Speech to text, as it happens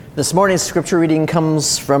This morning's scripture reading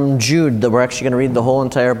comes from Jude. We're actually going to read the whole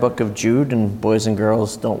entire book of Jude, and boys and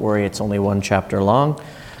girls, don't worry, it's only one chapter long.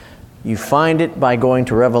 You find it by going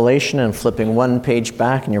to Revelation and flipping one page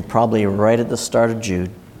back, and you're probably right at the start of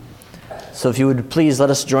Jude. So if you would please let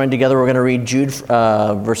us join together. We're going to read Jude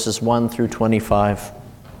verses 1 through 25.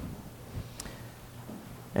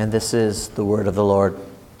 And this is the word of the Lord.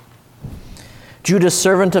 Jude, a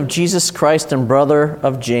servant of Jesus Christ and brother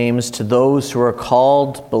of James, to those who are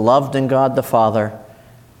called, beloved in God the Father,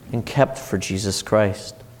 and kept for Jesus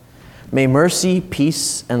Christ. May mercy,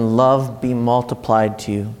 peace, and love be multiplied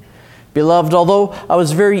to you. Beloved, although I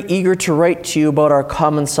was very eager to write to you about our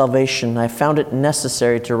common salvation, I found it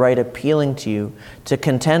necessary to write appealing to you to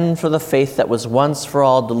contend for the faith that was once for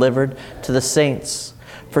all delivered to the saints.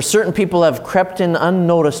 For certain people have crept in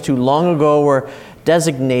unnoticed who long ago were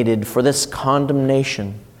designated for this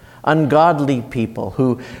condemnation, ungodly people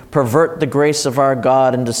who pervert the grace of our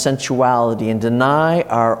God into sensuality and deny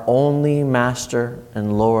our only Master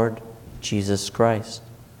and Lord, Jesus Christ.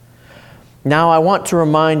 Now I want to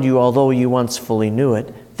remind you, although you once fully knew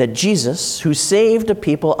it, that Jesus, who saved a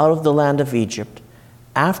people out of the land of Egypt,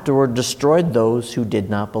 afterward destroyed those who did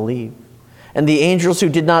not believe. And the angels who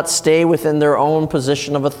did not stay within their own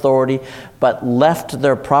position of authority, but left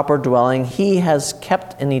their proper dwelling, he has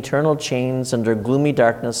kept in eternal chains under gloomy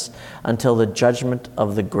darkness until the judgment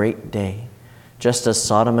of the great day. Just as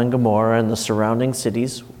Sodom and Gomorrah and the surrounding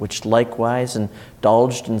cities, which likewise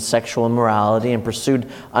indulged in sexual immorality and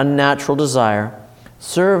pursued unnatural desire,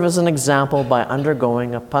 serve as an example by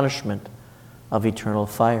undergoing a punishment of eternal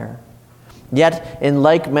fire. Yet, in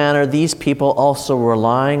like manner, these people also,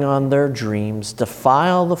 relying on their dreams,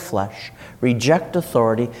 defile the flesh, reject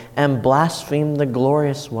authority, and blaspheme the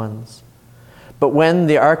glorious ones. But when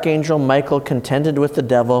the archangel Michael contended with the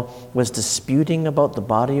devil, was disputing about the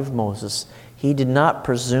body of Moses, he did not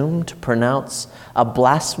presume to pronounce a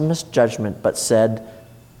blasphemous judgment, but said,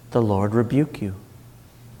 "The Lord rebuke you."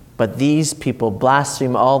 But these people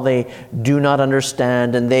blaspheme all they do not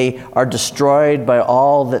understand, and they are destroyed by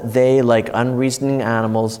all that they, like unreasoning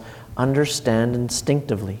animals, understand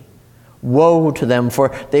instinctively. Woe to them,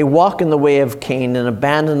 for they walk in the way of Cain and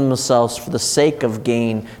abandon themselves for the sake of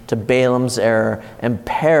gain to Balaam's error and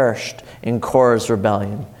perished in Korah's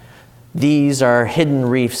rebellion. These are hidden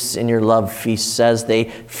reefs in your love feasts as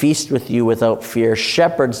they feast with you without fear.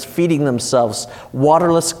 Shepherds feeding themselves,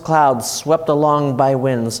 waterless clouds swept along by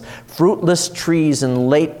winds, fruitless trees in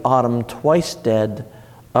late autumn twice dead,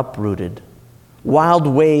 uprooted. Wild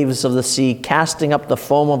waves of the sea casting up the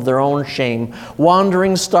foam of their own shame,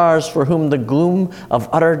 wandering stars for whom the gloom of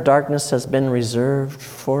utter darkness has been reserved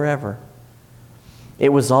forever.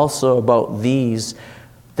 It was also about these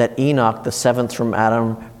that Enoch, the seventh from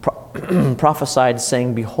Adam, prophesied,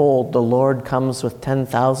 saying, "Behold, the Lord comes with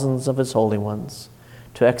 10,000s of his holy ones,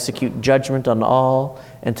 to execute judgment on all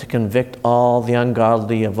and to convict all the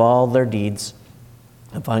ungodly of all their deeds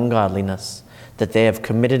of ungodliness that they have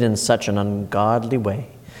committed in such an ungodly way,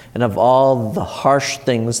 and of all the harsh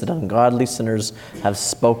things that ungodly sinners have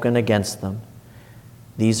spoken against them.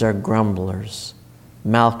 These are grumblers,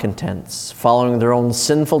 malcontents, following their own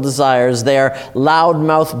sinful desires. They are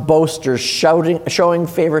loud-mouthed boasters, showing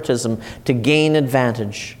favoritism to gain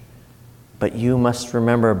advantage. But you must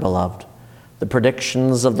remember, beloved, the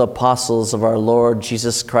predictions of the apostles of our Lord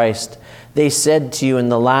Jesus Christ. They said to you, in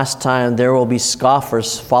the last time there will be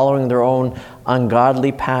scoffers following their own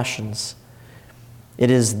ungodly passions. It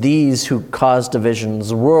is these who cause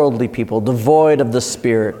divisions, worldly people, devoid of the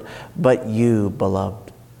Spirit. But you,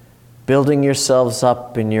 beloved, building yourselves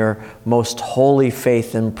up in your most holy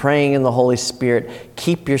faith and praying in the Holy Spirit,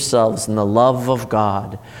 keep yourselves in the love of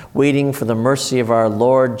God, waiting for the mercy of our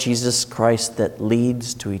Lord Jesus Christ that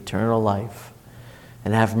leads to eternal life.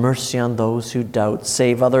 And have mercy on those who doubt.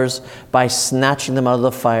 Save others by snatching them out of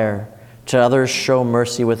the fire. To others show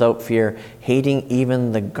mercy without fear, hating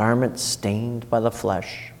even the garment stained by the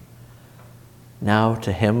flesh. Now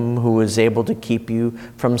to him who is able to keep you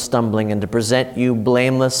from stumbling and to present you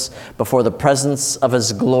blameless before the presence of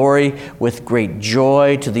his glory with great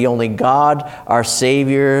joy, to the only God, our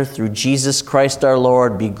Savior, through Jesus Christ our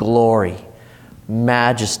Lord, be glory,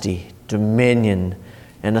 majesty, dominion,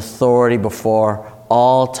 and authority before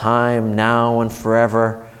all time, now and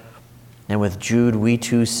forever. And with Jude, we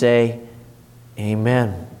too say,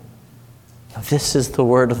 Amen. This is the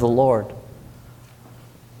word of the Lord.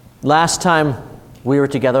 Last time we were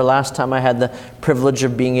together, last time I had the privilege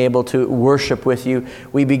of being able to worship with you,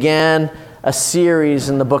 we began a series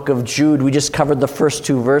in the book of Jude. We just covered the first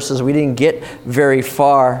two verses. We didn't get very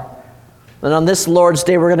far. And on this Lord's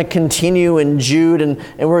Day, we're going to continue in Jude, and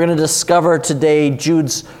we're going to discover today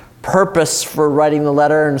Jude's purpose for writing the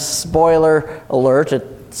letter. And spoiler alert,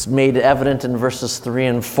 it's made evident in verses 3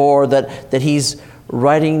 and 4 that he's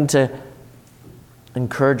writing to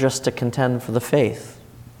encourage us to contend for the faith.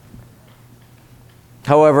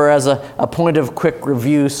 However, as a point of quick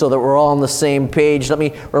review so that we're all on the same page, let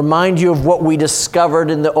me remind you of what we discovered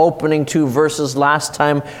in the opening 2 verses last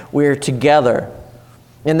time we were together.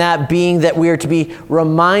 And that being that we are to be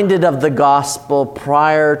reminded of the gospel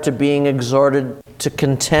prior to being exhorted to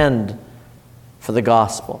contend for the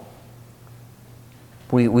gospel.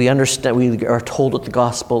 We understand, we are told what the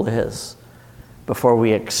gospel is before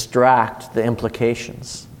we extract the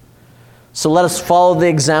implications. So let us follow the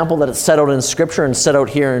example that is set out in Scripture and set out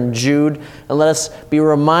here in Jude, and let us be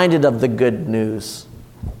reminded of the good news.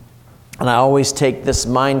 And I always take this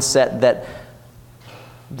mindset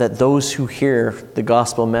that those who hear the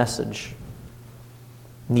gospel message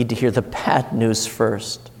need to hear the bad news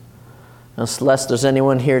first. Unless there's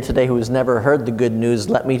anyone here today who has never heard the good news,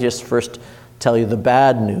 let me just first tell you the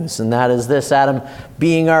bad news, and that is this: Adam,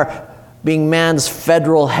 being man's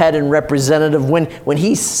federal head and representative, when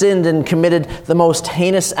he sinned and committed the most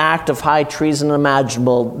heinous act of high treason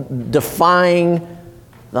imaginable, defying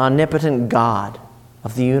the omnipotent God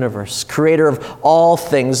of the universe, creator of all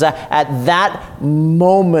things, at that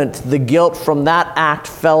moment, the guilt from that act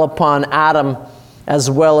fell upon Adam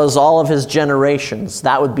as well as all of his generations.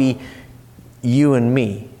 That would be you and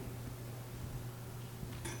me.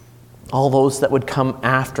 All those that would come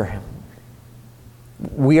after him.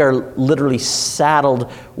 We are literally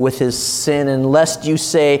saddled with his sin. And lest you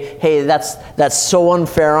say, hey, that's so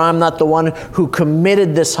unfair, I'm not the one who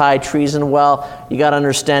committed this high treason. Well, you got to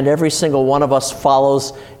understand, every single one of us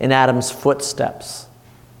follows in Adam's footsteps.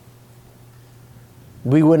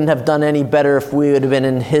 We wouldn't have done any better if we would have been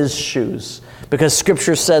in his shoes. Because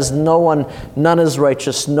Scripture says none is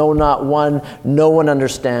righteous, no, not one. No one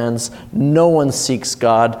understands. No one seeks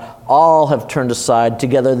God. All have turned aside.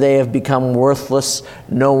 Together they have become worthless.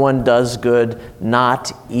 No one does good,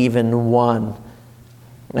 not even one.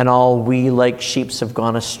 And all we like sheep have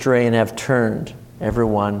gone astray and have turned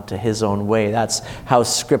everyone to his own way. That's how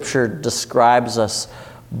Scripture describes us.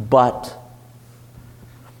 But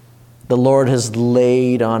the Lord has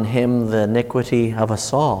laid on him the iniquity of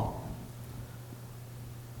us all.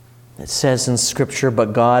 It says in Scripture,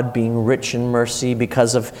 but God, being rich in mercy,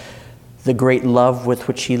 because of the great love with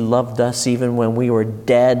which he loved us, even when we were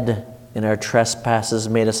dead in our trespasses,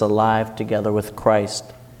 made us alive together with Christ.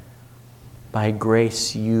 By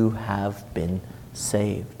grace you have been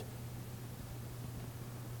saved.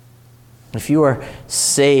 If you are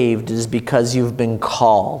saved, it is because you've been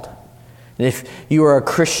called. And if you are a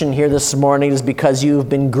Christian here this morning, it is because you've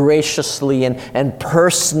been graciously and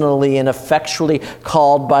personally and effectually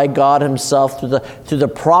called by God himself through the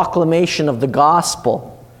proclamation of the gospel.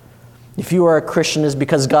 If you are a Christian, it is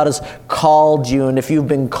because God has called you. And if you've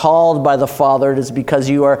been called by the Father, it is because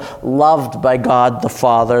you are loved by God the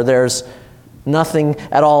Father. There's nothing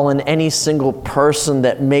at all in any single person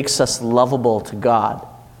that makes us lovable to God,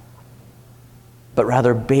 but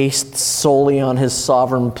rather based solely on his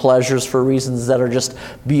sovereign pleasures for reasons that are just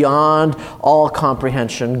beyond all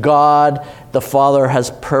comprehension. God, the Father,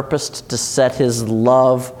 has purposed to set his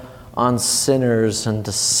love on sinners and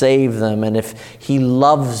to save them. And if he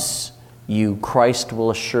loves you, Christ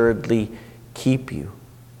will assuredly keep you.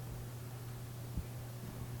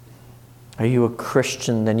 Are you a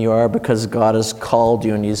Christian? Then you are, because God has called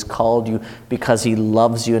you, and he's called you because he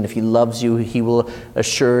loves you. And if he loves you, he will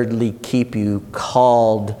assuredly keep you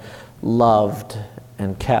called, loved,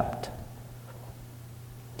 and kept.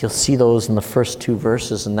 You'll see those in the first 2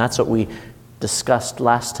 verses, and that's what we discussed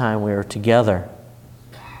last time we were together.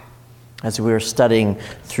 As we were studying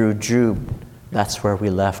through Jude, that's where we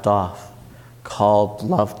left off. Called,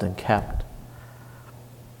 loved, and kept.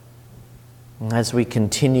 As we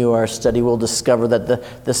continue our study, we'll discover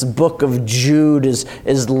that this book of Jude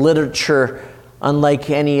is literature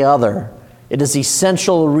unlike any other. It is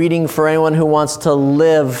essential reading for anyone who wants to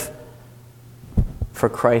live for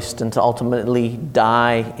Christ and to ultimately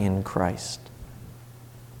die in Christ.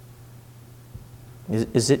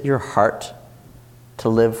 Is it your heart to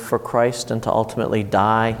live for Christ and to ultimately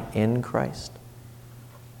die in Christ?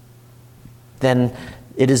 Then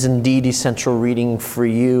it is indeed essential reading for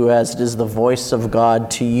you, as it is the voice of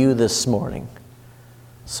God to you this morning.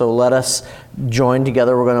 So let us join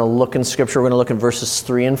together. We're going to look in Scripture. We're going to look in verses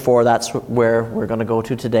 3 and 4. That's where we're going to go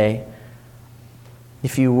to today.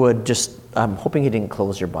 If you would just, I'm hoping you didn't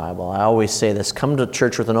close your Bible. I always say this: come to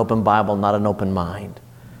church with an open Bible, not an open mind.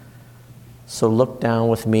 So look down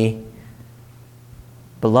with me.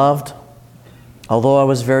 Beloved, Although I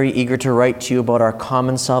was very eager to write to you about our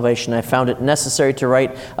common salvation, I found it necessary to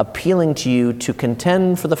write appealing to you to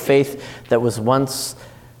contend for the faith that was once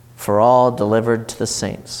for all delivered to the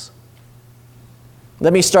saints.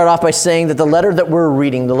 Let me start off by saying that the letter that we're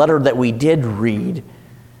reading, the letter that we did read,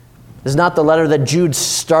 is not the letter that Jude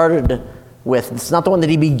started with. It's not the one that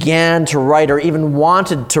he began to write or even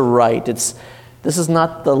wanted to write. This is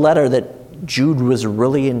not the letter that Jude was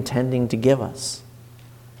really intending to give us.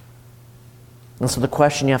 And so the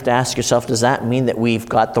question you have to ask yourself, does that mean that we've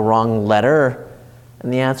got the wrong letter?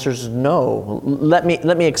 And the answer is no. Let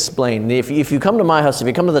me explain. If you come to my house, if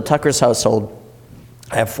you come to the Tucker's household,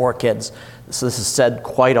 I have 4 kids. So this is said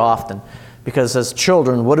quite often. Because as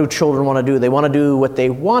children, what do children want to do? They want to do what they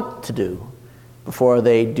want to do before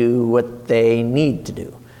they do what they need to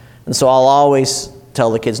do. And so I'll always tell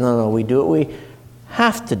the kids, no, we do what we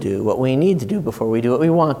have to do, what we need to do before we do what we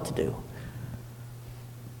want to do.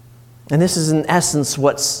 And this is in essence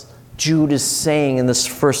what Jude is saying in this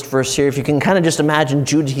first verse here. If you can kind of just imagine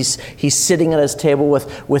Jude, he's sitting at his table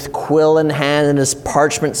with quill in hand and his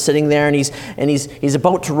parchment sitting there, and he's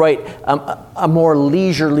about to write a more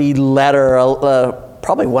leisurely letter,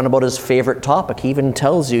 probably one about his favorite topic. He even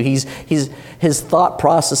tells you his thought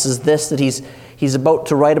process is this, that he's about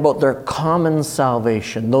to write about their common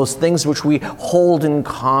salvation, those things which we hold in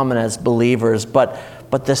common as believers. But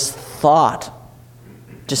this thought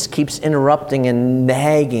just keeps interrupting and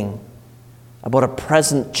nagging about a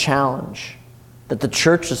present challenge that the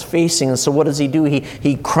church is facing. And so what does he do?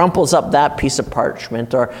 He crumples up that piece of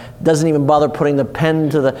parchment, or doesn't even bother putting the pen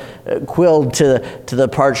to the quill to the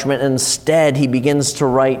parchment. Instead, he begins to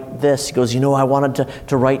write this. He goes, I wanted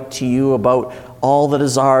to write to you about all that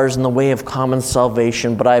is ours in the way of common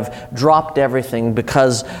salvation, but I've dropped everything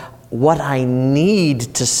because what I need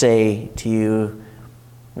to say to you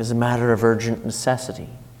is a matter of urgent necessity.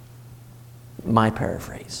 My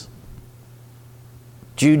paraphrase.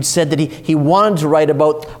 Jude said that he wanted to write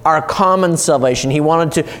about our common salvation. He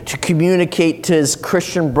wanted to communicate to his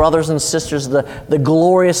Christian brothers and sisters the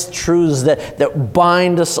glorious truths that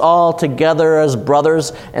bind us all together as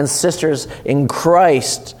brothers and sisters in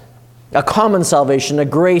Christ. A common salvation, a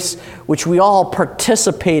grace which we all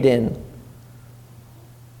participate in.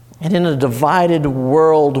 And in a divided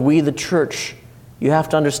world, we, the church, you have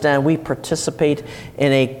to understand, we participate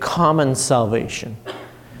in a common salvation.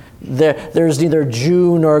 There's neither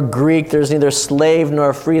Jew nor Greek, there's neither slave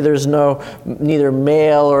nor free, there's neither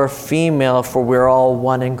male or female, for we're all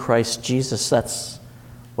one in Christ Jesus. That's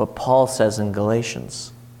what Paul says in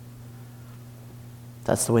Galatians.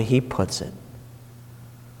 That's the way he puts it.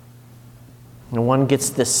 And one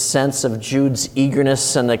gets this sense of Jude's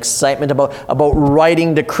eagerness and excitement about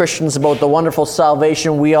writing to Christians about the wonderful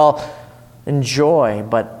salvation we all enjoy,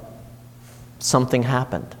 but something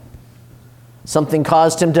happened. Something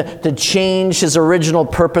caused him to change his original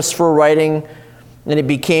purpose for writing, and it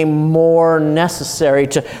became more necessary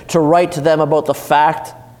to write to them about the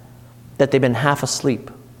fact that they've been half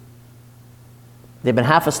asleep. They've been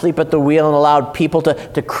half asleep at the wheel and allowed people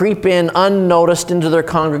to creep in unnoticed into their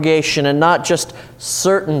congregation, and not just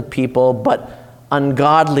certain people, but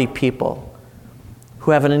ungodly people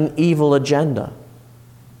who have an evil agenda.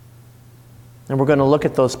 And we're going to look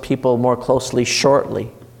at those people more closely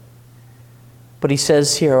shortly. But he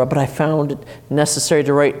says here, but I found it necessary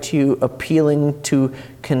to write to you appealing to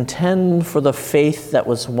contend for the faith that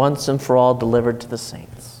was once and for all delivered to the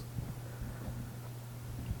saints.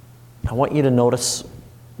 I want you to notice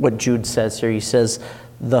what Jude says here. He says,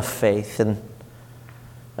 the faith. And in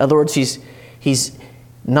other words, he's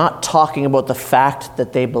not talking about the fact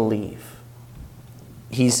that they believe.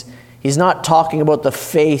 He's not talking about the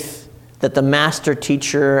faith that the master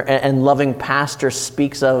teacher and loving pastor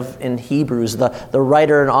speaks of in Hebrews, the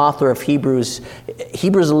writer and author of Hebrews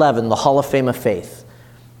 11, the Hall of Fame of Faith.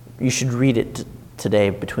 You should read it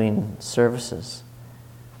today between services.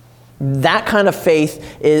 That kind of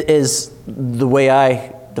faith is the way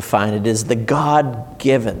I define it, is the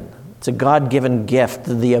God-given. It's a God-given gift,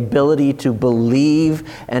 the ability to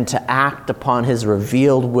believe and to act upon his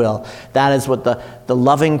revealed will. That is what the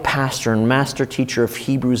loving pastor and master teacher of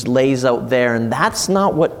Hebrews lays out there, and that's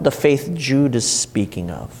not what the faith Jude is speaking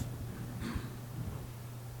of.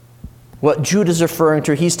 What Jude is referring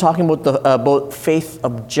to, he's talking about faith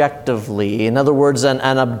objectively. In other words, an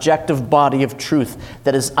objective body of truth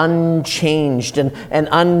that is unchanged and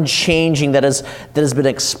unchanging, that has been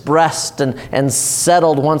expressed and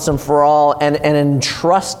settled once and for all and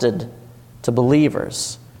entrusted to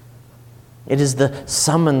believers. It is the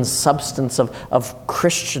sum and substance of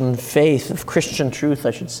Christian faith, of Christian truth,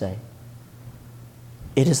 I should say.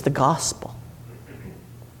 It is the gospel.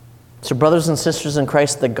 So brothers and sisters in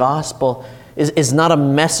Christ, the gospel is not a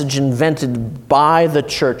message invented by the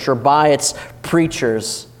church or by its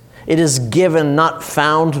preachers. It is given, not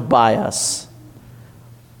found by us.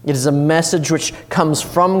 It is a message which comes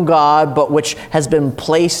from God, but which has been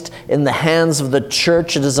placed in the hands of the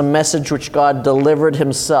church. It is a message which God delivered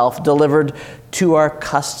himself, delivered to our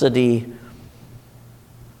custody,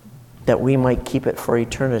 that we might keep it for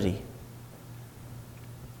eternity.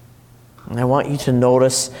 And I want you to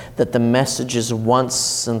notice that the message is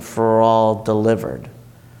once and for all delivered.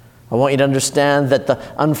 I want you to understand that the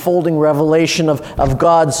unfolding revelation of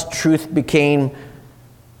God's truth came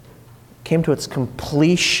to its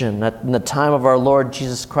completion in the time of our Lord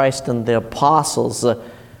Jesus Christ and the apostles.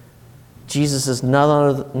 Jesus is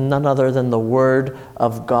none other than the Word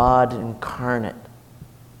of God incarnate.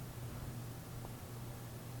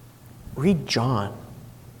 Read John.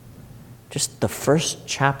 Just the first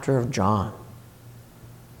chapter of John.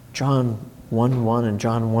 John 1:1 and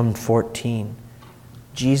John 1:14.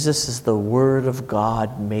 Jesus is the Word of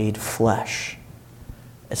God made flesh.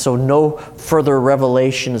 And so no further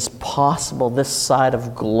revelation is possible this side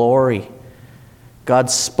of glory. God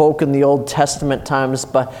spoke in the Old Testament times,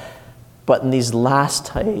 but in these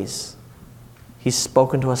last days, he's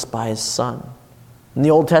spoken to us by his Son. In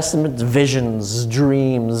the Old Testament, visions,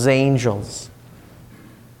 dreams, angels.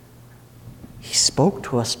 He spoke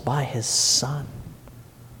to us by his Son.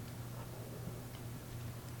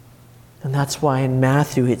 And that's why in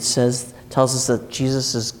Matthew it tells us that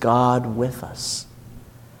Jesus is God with us.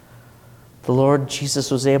 The Lord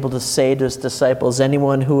Jesus was able to say to his disciples,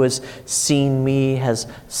 anyone who has seen me has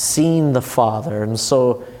seen the Father. And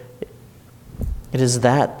so it is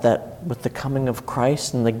that with the coming of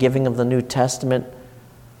Christ and the giving of the New Testament,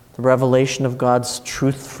 the revelation of God's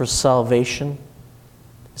truth for salvation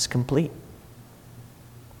is complete.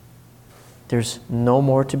 There's no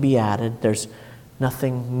more to be added. There's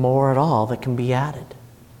nothing more at all that can be added.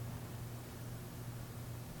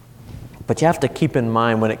 But you have to keep in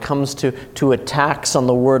mind, when it comes to attacks on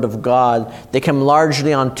the Word of God, they come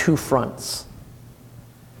largely on two fronts.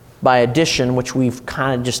 By addition, which we've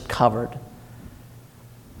kind of just covered,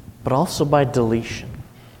 but also by deletion.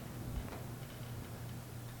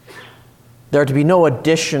 There are to be no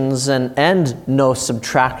additions and no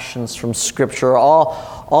subtractions from Scripture.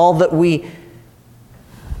 All that we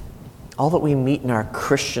meet in our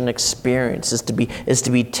Christian experience is to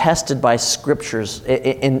be tested by Scriptures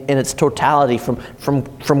in its totality,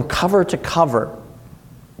 from cover to cover.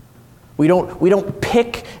 We don't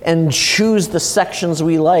pick and choose the sections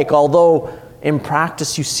we like, although in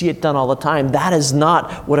practice you see it done all the time. That is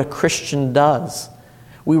not what a Christian does.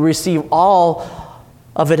 We receive all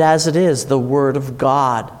of it as it is, the Word of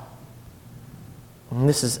God. And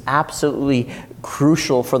this is absolutely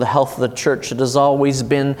crucial for the health of the church. It has always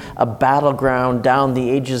been a battleground down the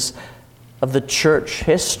ages of the church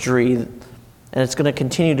history, and it's going to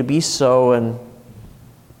continue to be so, and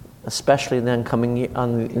especially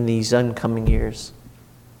in these oncoming years.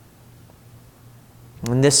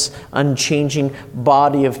 And this unchanging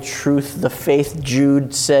body of truth, the faith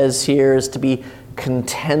Jude says here, is to be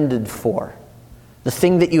contended for. The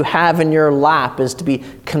thing that you have in your lap is to be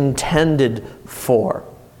contended for.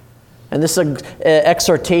 And this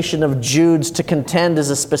exhortation of Jude's to contend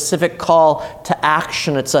is a specific call to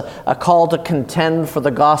action. It's a call to contend for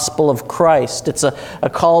the gospel of Christ. It's a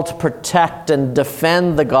call to protect and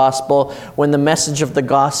defend the gospel when the message of the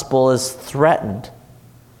gospel is threatened.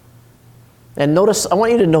 And notice, I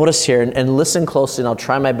want you to notice here, and listen closely, and I'll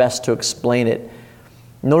try my best to explain it.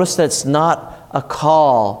 Notice that it's not a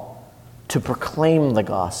call to proclaim the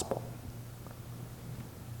gospel.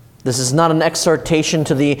 This is not an exhortation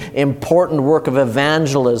to the important work of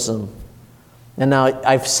evangelism. And now,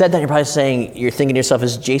 I've said that, you're probably saying, you're thinking to yourself,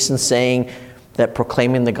 is Jason saying that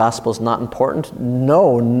proclaiming the gospel is not important?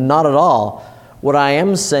 No, not at all. What I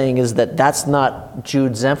am saying is that that's not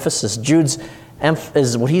Jude's emphasis.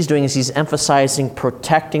 What he's doing is he's emphasizing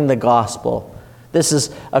protecting the gospel. This is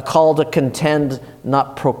a call to contend,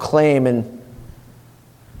 not proclaim. And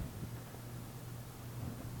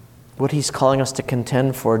what he's calling us to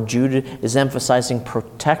contend for, Jude is emphasizing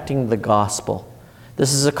protecting the gospel.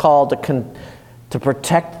 This is a call to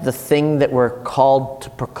protect the thing that we're called to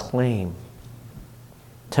proclaim,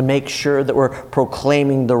 to make sure that we're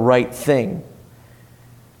proclaiming the right thing.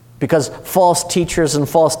 Because false teachers and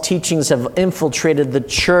false teachings have infiltrated the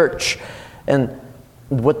church, and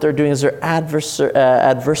what they're doing is they're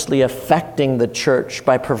adversely affecting the church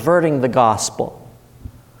by perverting the gospel.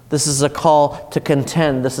 This is a call to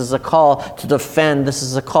contend. This is a call to defend. This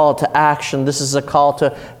is a call to action. This is a call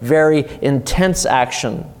to very intense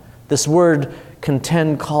action. This word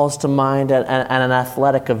Contend calls to mind an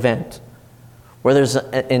athletic event where there's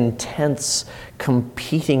an intense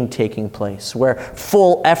competing taking place, where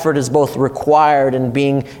full effort is both required and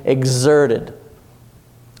being exerted.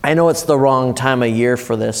 I know it's the wrong time of year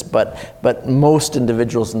for this, but most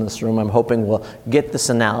individuals in this room, I'm hoping, will get this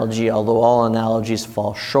analogy, although all analogies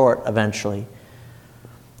fall short eventually.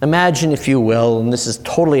 Imagine, if you will, and this is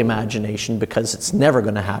totally imagination because it's never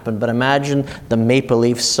going to happen, but imagine the Maple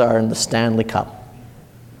Leafs are in the Stanley Cup.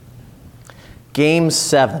 Game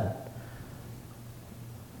 7,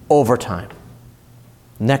 overtime.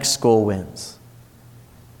 Next goal wins.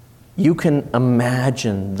 You can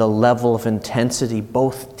imagine the level of intensity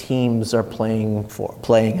both teams are playing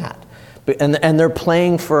at. And they're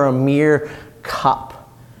playing for a mere cup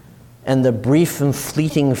and the brief and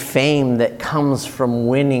fleeting fame that comes from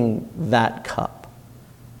winning that cup.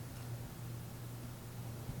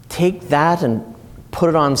 Take that and put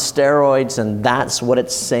it on steroids, and that's what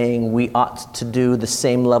it's saying we ought to do, the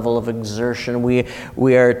same level of exertion we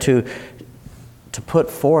are to put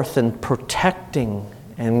forth in protecting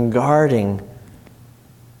and guarding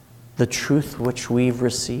the truth which we've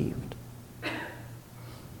received.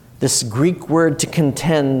 This Greek word to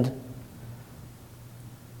contend,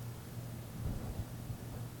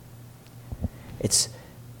 it's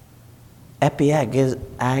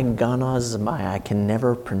epiagonizomai. I can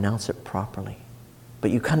never pronounce it properly.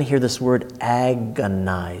 But you kind of hear this word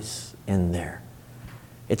agonize in there.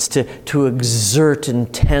 It's to exert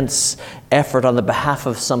intense effort on the behalf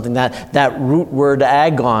of something. That root word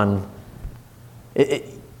agon,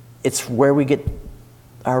 it's where we get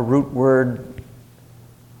our root word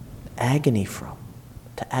agony from,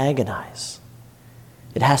 to agonize.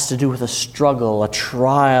 It has to do with a struggle, a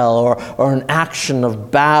trial, or an action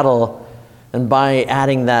of battle. And by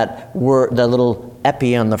adding that word, that little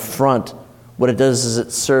epi on the front, what it does is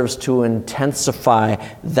it serves to intensify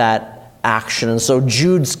that action. And so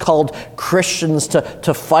Jude's called Christians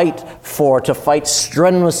to fight for, to fight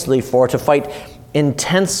strenuously for, to fight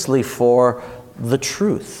intensely for the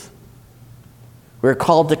truth. We're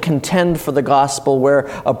called to contend for the gospel where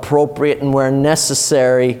appropriate and where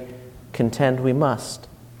necessary. Contend we must.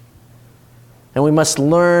 And we must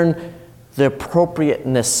learn the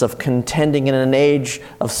appropriateness of contending in an age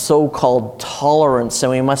of so-called tolerance,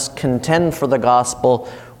 and we must contend for the gospel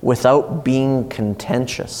without being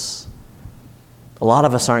contentious. A lot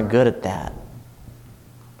of us aren't good at that.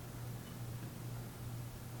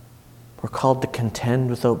 We're called to contend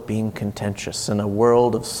without being contentious in a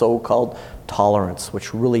world of so-called tolerance,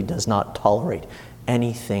 which really does not tolerate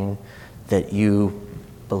anything that you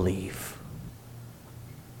believe.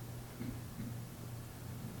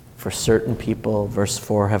 For certain people, verse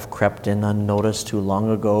 4, have crept in unnoticed who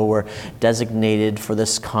long ago were designated for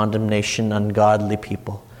this condemnation, ungodly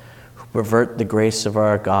people who pervert the grace of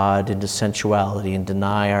our God into sensuality and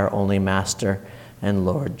deny our only Master and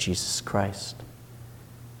Lord Jesus Christ.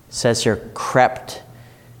 It says here, crept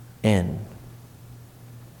in.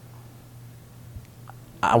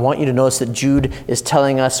 I want you to notice that Jude is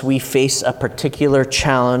telling us we face a particular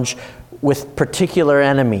challenge with particular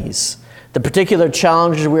enemies. The particular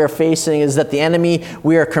challenge we are facing is that the enemy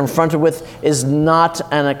we are confronted with is not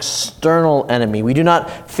an external enemy. We do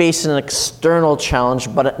not face an external challenge,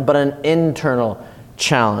 but an internal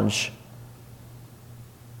challenge.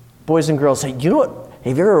 Boys and girls, hey, you know what?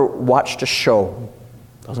 Have you ever watched a show?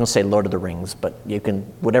 I was going to say Lord of the Rings, but you can,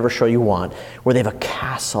 whatever show you want, where they have a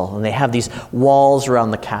castle and they have these walls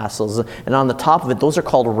around the castles. And on the top of it, those are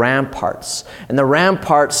called ramparts. And the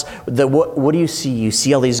ramparts, what do you see? You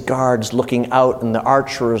see all these guards looking out and the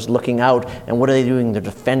archers looking out. And what are they doing? They're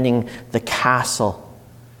defending the castle.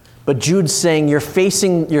 But Jude's saying you're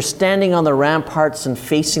standing on the ramparts and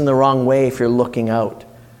facing the wrong way if you're looking out.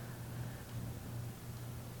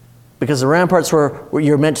 Because the ramparts where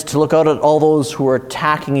you're meant to look out at all those who are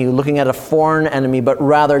attacking you, looking at a foreign enemy, but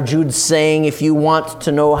rather Jude's saying if you want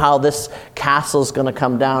to know how this castle is going to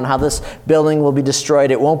come down, how this building will be destroyed,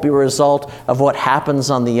 it won't be a result of what happens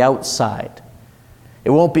on the outside. It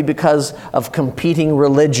won't be because of competing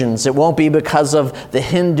religions. It won't be because of the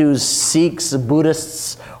Hindus, Sikhs,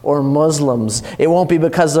 Buddhists, or Muslims. It won't be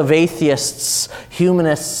because of atheists,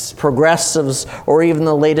 humanists, progressives, or even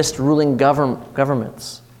the latest ruling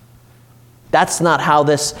governments. That's not how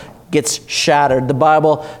this gets shattered. The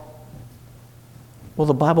Bible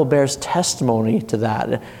bears testimony to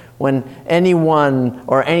that. When anyone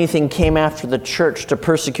or anything came after the church to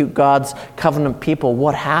persecute God's covenant people,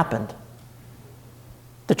 what happened?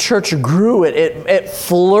 The church grew, it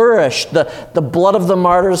flourished. The blood of the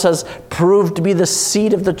martyrs has proved to be the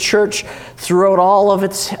seed of the church throughout all of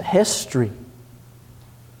its history.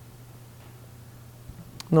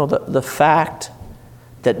 No, the fact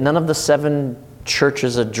that none of the 7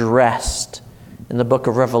 churches addressed in the book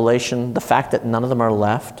of Revelation, the fact that none of them are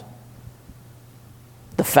left,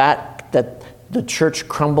 the fact that the church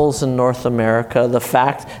crumbles in North America, the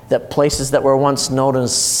fact that places that were once known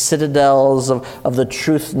as citadels of the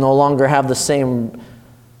truth no longer have the same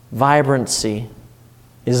vibrancy,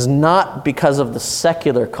 is not because of the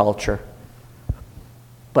secular culture,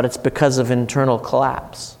 but it's because of internal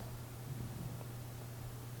collapse.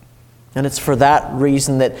 And it's for that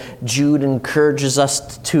reason that Jude encourages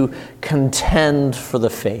us to contend for the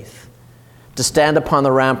faith, to stand upon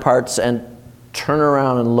the ramparts and turn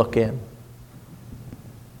around and look in.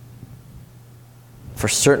 For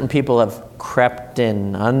certain people have crept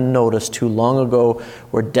in unnoticed who long ago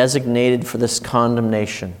were designated for this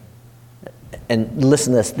condemnation. And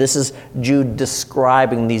listen to this. This is Jude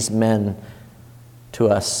describing these men to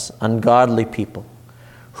us, ungodly people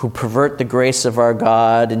who pervert the grace of our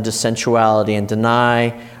God into sensuality and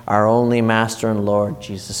deny our only Master and Lord,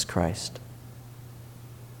 Jesus Christ.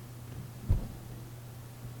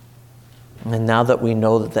 And now that we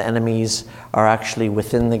know that the enemies are actually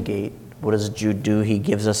within the gate, what does Jude do? He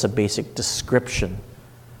gives us a basic description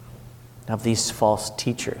of these false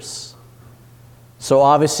teachers. So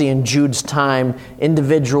obviously in Jude's time,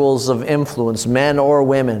 individuals of influence, men or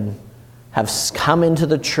women, have come into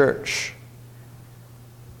the church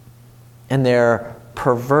and they're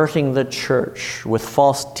perverting the church with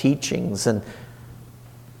false teachings and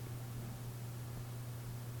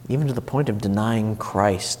even to the point of denying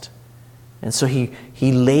Christ. And so he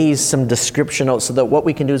lays some description out so that what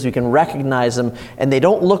we can do is we can recognize them, and they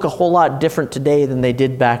don't look a whole lot different today than they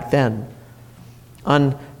did back then.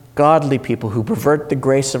 Ungodly people who pervert the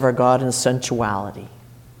grace of our God in sensuality.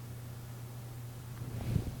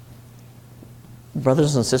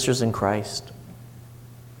 Brothers and sisters in Christ,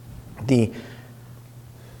 the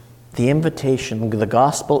invitation, the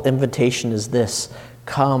gospel invitation is this: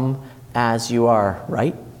 come as you are,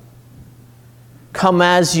 right? Come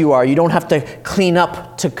as you are. You don't have to clean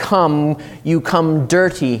up to come. You come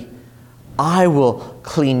dirty. I will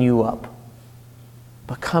clean you up.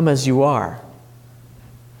 But come as you are.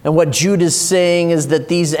 And what Jude is saying is that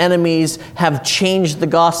these enemies have changed the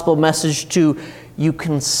gospel message to you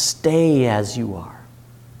can stay as you are.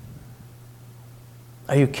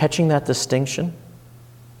 Are you catching that distinction?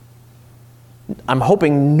 I'm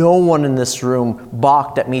hoping no one in this room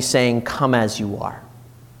balked at me saying, come as you are.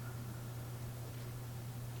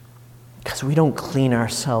 Because we don't clean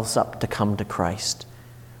ourselves up to come to Christ.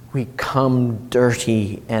 We come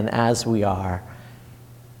dirty and as we are.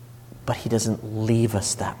 But He doesn't leave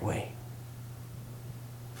us that way.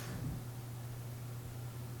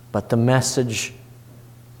 But the message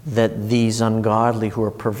that these ungodly who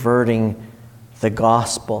are perverting the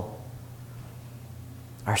gospel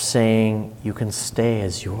are saying, you can stay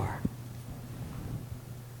as you are.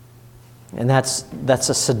 And that's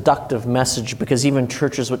a seductive message, because even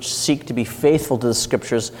churches which seek to be faithful to the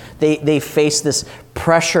Scriptures, they face this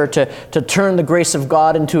pressure to turn the grace of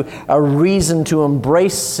God into a reason to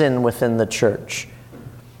embrace sin within the church.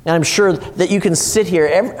 And I'm sure that you can sit here,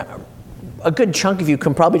 a good chunk of you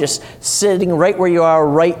can probably just sitting right where you are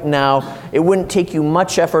right now. It wouldn't take you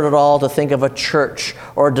much effort at all to think of a church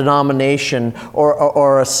or a denomination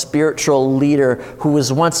or a spiritual leader who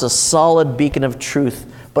was once a solid beacon of truth,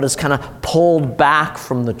 but is kind of pulled back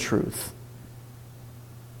from the truth.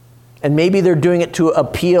 And maybe they're doing it to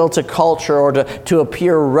appeal to culture or to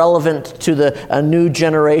appear relevant to a new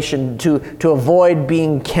generation, to avoid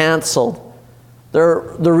being canceled.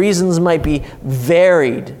 The reasons might be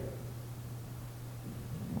varied.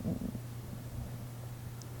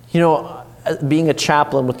 You know, being a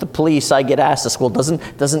chaplain with the police, I get asked this, well,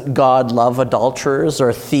 doesn't God love adulterers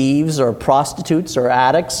or thieves or prostitutes or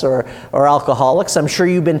addicts or alcoholics? I'm sure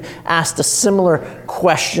you've been asked a similar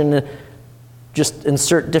question. Just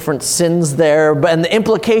insert different sins there. And the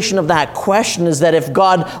implication of that question is that if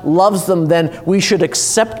God loves them, then we should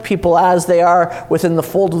accept people as they are within the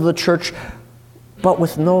fold of the church, but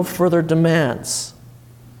with no further demands.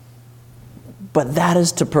 But that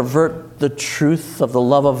is to pervert the truth of the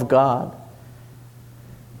love of God.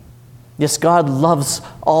 Yes, God loves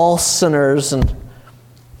all sinners, and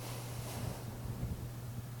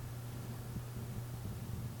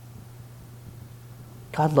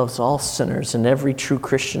God loves all sinners, and every true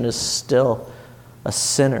Christian is still a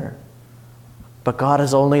sinner. But God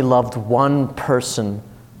has only loved one person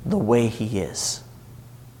the way He is.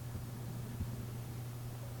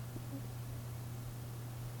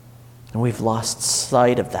 And we've lost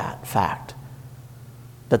sight of that fact,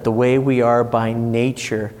 that the way we are by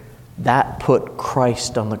nature, that put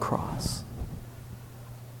Christ on the cross.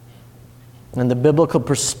 And the biblical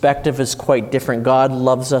perspective is quite different. God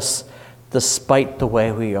loves us despite the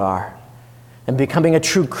way we are. And becoming a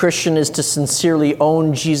true Christian is to sincerely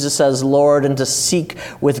own Jesus as Lord and to seek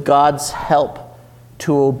with God's help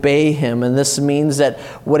to obey him. And this means that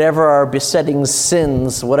whatever our besetting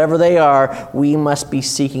sins, whatever they are, we must be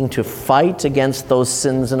seeking to fight against those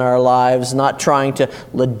sins in our lives, not trying to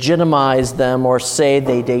legitimize them or say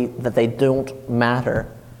that they don't matter.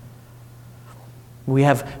 We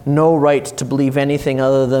have no right to believe anything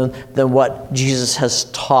other than what Jesus has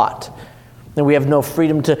taught. And we have no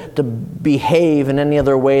freedom to behave in any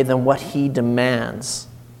other way than what he demands.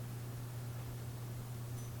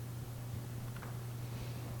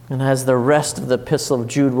 And as the rest of the Epistle of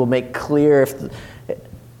Jude will make clear, if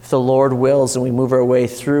the Lord wills and we move our way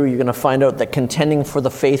through, you're going to find out that contending for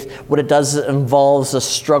the faith, what it does involves a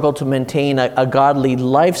struggle to maintain a godly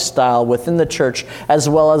lifestyle within the church, as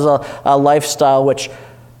well as a lifestyle which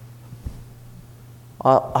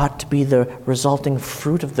ought to be the resulting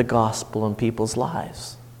fruit of the gospel in people's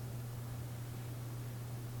lives.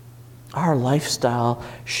 Our lifestyle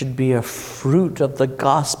should be a fruit of the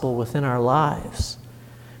gospel within our lives.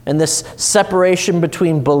 And this separation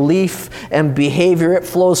between belief and behavior, it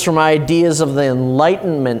flows from ideas of the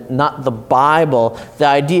Enlightenment, not the Bible. The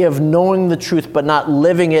idea of knowing the truth but not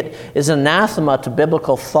living it is anathema to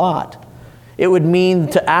biblical thought. It would mean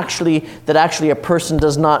that actually a person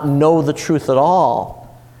does not know the truth at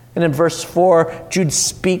all. And in verse 4, Jude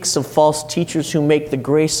speaks of false teachers who make the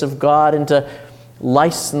grace of God into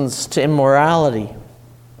license to immorality.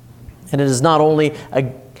 And it is not only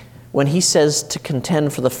when he says to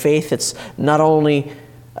contend for the faith, it's not only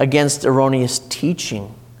against erroneous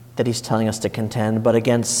teaching that he's telling us to contend, but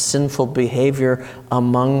against sinful behavior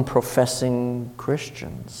among professing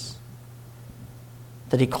Christians.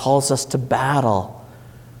 That he calls us to battle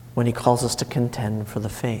when he calls us to contend for the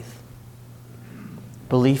faith.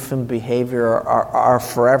 Belief and behavior are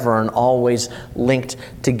forever and always linked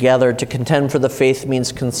together. To contend for the faith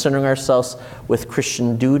means concerning ourselves with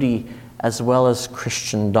Christian duty as well as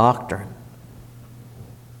Christian doctrine.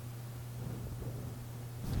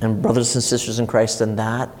 And brothers and sisters in Christ, and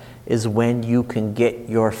that is when you can get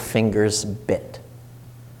your fingers bit.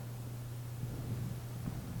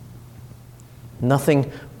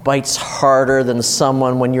 Nothing bites harder than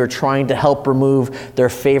someone when you're trying to help remove their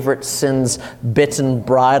favorite sins, bit and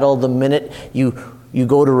bridle. The minute you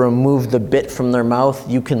go to remove the bit from their mouth,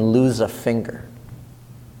 you can lose a finger.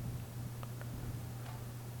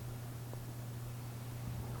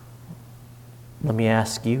 Let me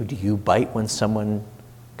ask you, do you bite when someone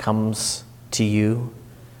comes to you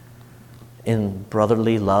in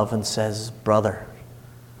brotherly love and says, "Brother,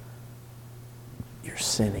 you're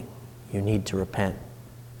sinning. You need to repent"?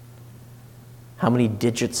 How many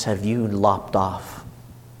digits have you lopped off?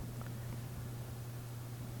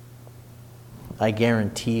 I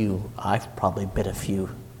guarantee you, I've probably bit a few.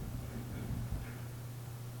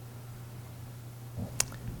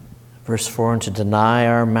 Verse 4, and to deny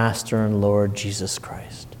our Master and Lord Jesus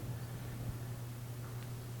Christ.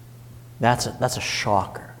 That's a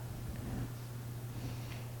shocker.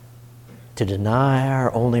 To deny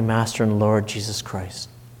our only Master and Lord Jesus Christ.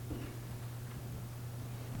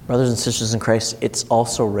 Brothers and sisters in Christ, it's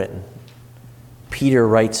also written. Peter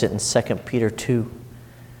writes it in 2 Peter 2.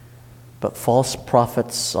 But false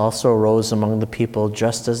prophets also arose among the people,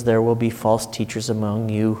 just as there will be false teachers among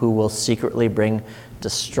you who will secretly bring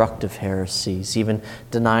destructive heresies, even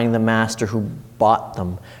denying the master who bought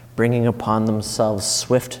them, bringing upon themselves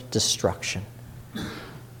swift destruction.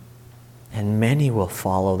 And many will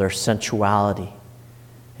follow their sensuality,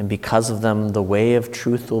 and because of them the way of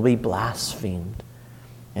truth will be blasphemed.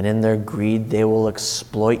 And in their greed they will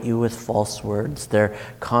exploit you with false words. Their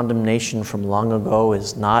condemnation from long ago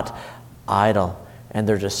is not idle, and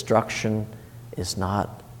their destruction is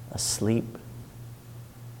not asleep.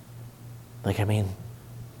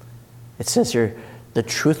 It says here, the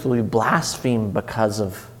truth will be blasphemed because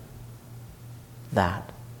of that.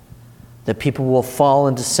 That people will fall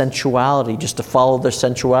into sensuality just to follow their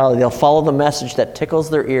sensuality. They'll follow the message that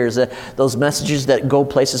tickles their ears, those messages that go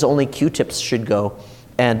places only Q-tips should go.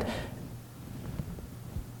 And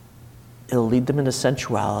it'll lead them into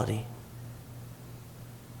sensuality.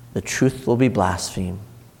 The truth will be blasphemed.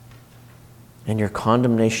 And your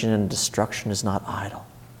condemnation and destruction is not idle.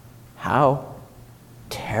 How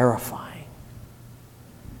terrifying.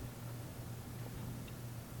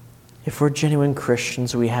 If we're genuine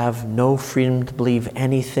Christians, we have no freedom to believe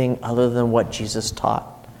anything other than what Jesus taught.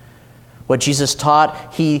 What Jesus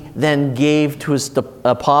taught, he then gave to his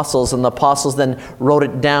apostles, and the apostles then wrote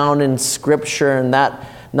it down in Scripture, and that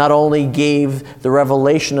not only gave the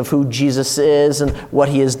revelation of who Jesus is and what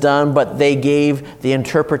he has done, but they gave the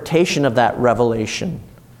interpretation of that revelation.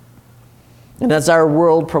 And as our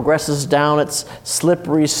world progresses down its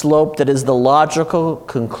slippery slope that is the logical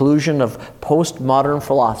conclusion of postmodern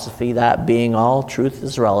philosophy, that being all truth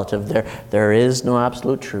is relative, there is no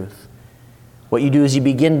absolute truth. What you do is you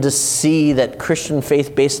begin to see that Christian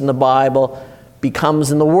faith based in the Bible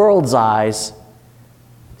becomes, in the world's eyes,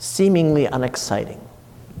 seemingly unexciting,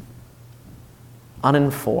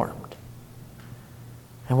 uninformed.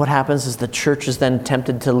 And what happens is the church is then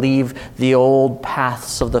tempted to leave the old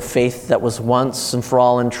paths of the faith that was once and for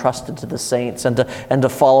all entrusted to the saints and to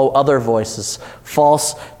follow other voices,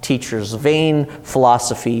 false teachers, vain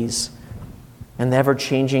philosophies, and the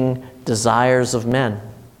ever-changing desires of men.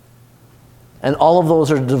 And all of those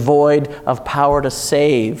are devoid of power to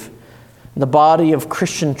save. The body of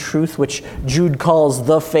Christian truth, which Jude calls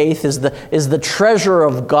the faith, is the treasure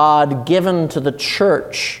of God given to the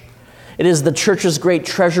church. It is the church's great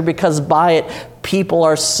treasure because by it people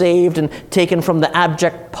are saved and taken from the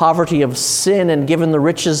abject poverty of sin and given the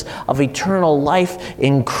riches of eternal life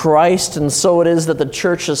in Christ. And so it is that the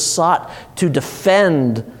church has sought to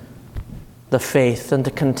defend the faith and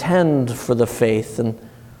to contend for the faith. And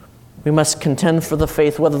we must contend for the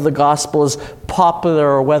faith whether the gospel is popular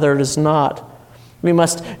or whether it is not. We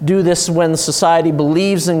must do this when society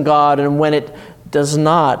believes in God and when it does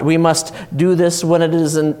not. We must do this when it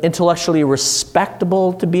is intellectually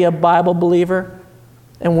respectable to be a Bible believer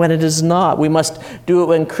and when it is not. We must do it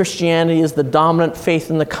when Christianity is the dominant faith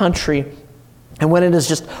in the country and when it is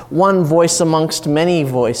just one voice amongst many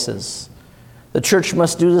voices. The church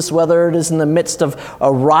must do this whether it is in the midst of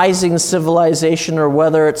a rising civilization or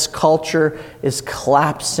whether its culture is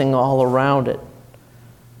collapsing all around it.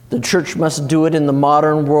 The church must do it in the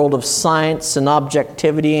modern world of science and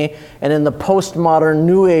objectivity and in the postmodern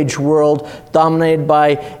New Age world dominated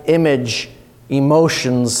by image,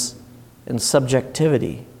 emotions, and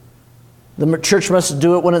subjectivity. The church must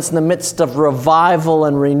do it when it's in the midst of revival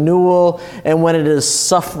and renewal and when it is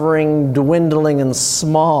suffering, dwindling, and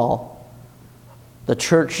small. The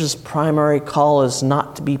church's primary call is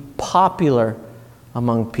not to be popular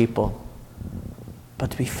among people,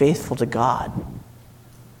 but to be faithful to God.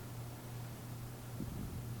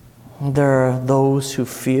 There are those who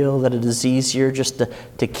feel that it is easier just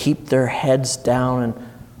to keep their heads down and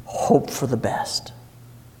hope for the best.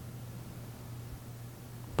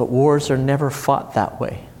 But wars are never fought that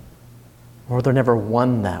way, or they're never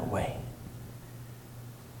won that way.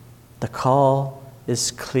 The call is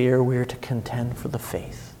clear. We are to contend for the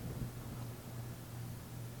faith.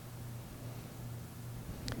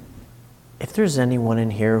 If there's anyone in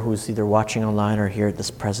here who's either watching online or here at this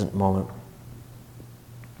present moment,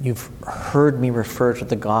 you've heard me refer to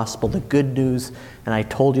the gospel, the good news, and I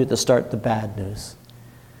told you at the start the bad news.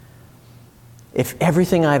 If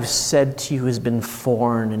everything I've said to you has been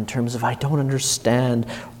foreign in terms of I don't understand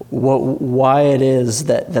why it is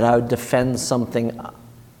that I would defend something,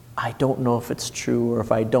 I don't know if it's true, or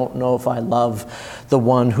if I don't know if I love the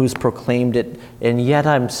one who's proclaimed it, and yet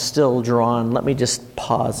I'm still drawn. Let me just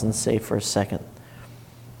pause and say for a second.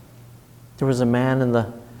 There was a man in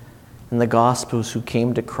the Gospels who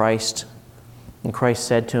came to Christ, and Christ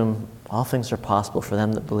said to him, all things are possible for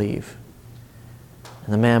them that believe.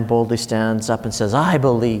 And the man boldly stands up and says, I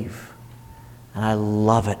believe. And I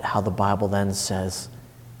love it how the Bible then says,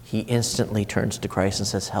 he instantly turns to Christ and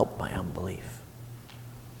says, help my unbelief.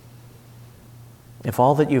 If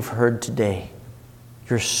all that you've heard today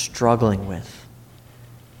you're struggling with,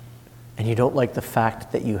 and you don't like the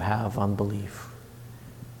fact that you have unbelief,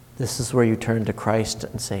 this is where you turn to Christ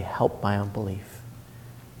and say, help my unbelief.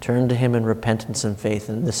 Turn to him in repentance and faith.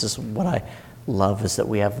 And this is what I love, is that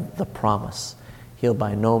we have the promise. He'll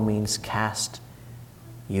by no means cast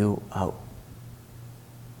you out.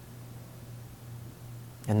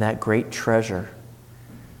 And that great treasure,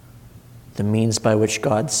 the means by which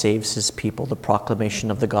God saves his people, the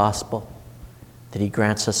proclamation of the gospel, that he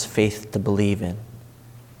grants us faith to believe in,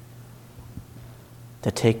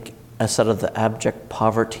 to take us out of the abject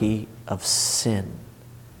poverty of sin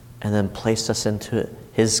and then place us into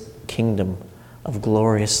his kingdom of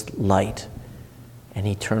glorious light and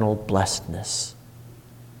eternal blessedness,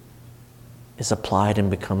 is applied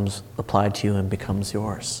to you and becomes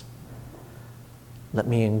yours. Let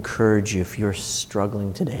me encourage you, if you're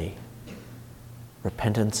struggling today,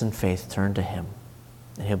 repentance and faith, turn to him,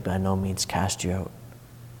 and he'll by no means cast you out.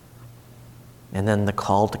 And then the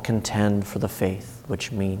call to contend for the faith,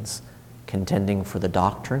 which means contending for the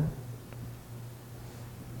doctrine,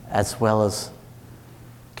 as well as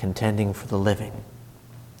contending for the living,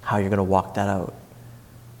 how you're going to walk that out.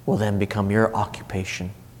 will then become your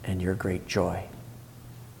occupation and your great joy.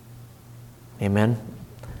 Amen.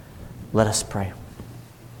 Let us pray.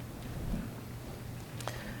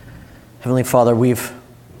 Heavenly Father, we've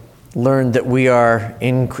learned that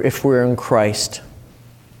if we're in Christ,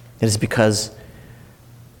 it is because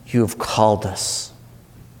you have called us.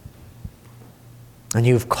 And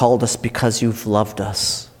you've called us because you've loved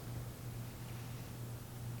us.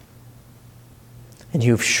 And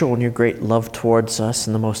you've shown your great love towards us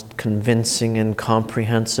in the most convincing and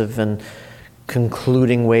comprehensive and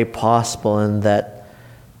concluding way possible, in that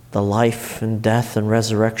the life and death and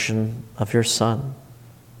resurrection of your Son.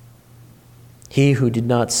 He who did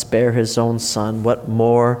not spare his own Son, what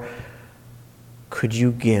more could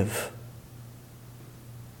you give?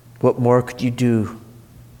 What more could you do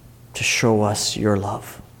to show us your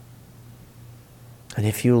love? And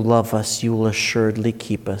if you love us, you will assuredly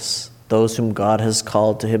keep us. Those whom God has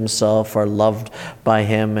called to himself are loved by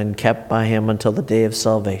him and kept by him until the day of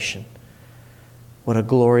salvation. What a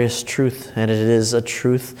glorious truth, and it is a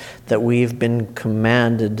truth that we've been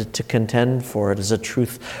commanded to contend for. It is a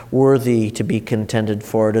truth worthy to be contended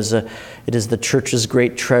for. It is the church's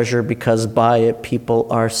great treasure, because by it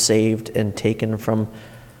people are saved and taken from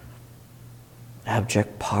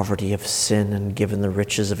abject poverty of sin and given the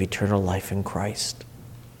riches of eternal life in Christ.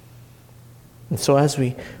 And so as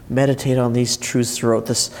we meditate on these truths throughout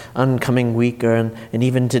this oncoming week and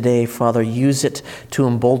even today, Father, use it to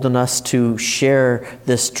embolden us to share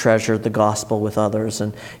this treasure, the gospel, with others,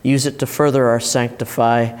 and use it to further our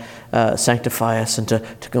sanctify us and to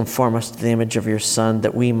conform us to the image of your Son,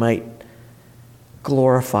 that we might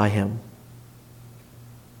glorify him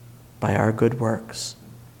by our good works.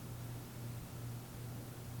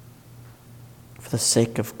 For the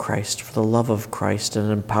sake of Christ, for the love of Christ,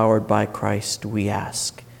 and empowered by Christ, we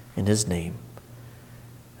ask in his name.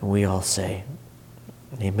 And we all say,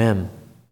 Amen.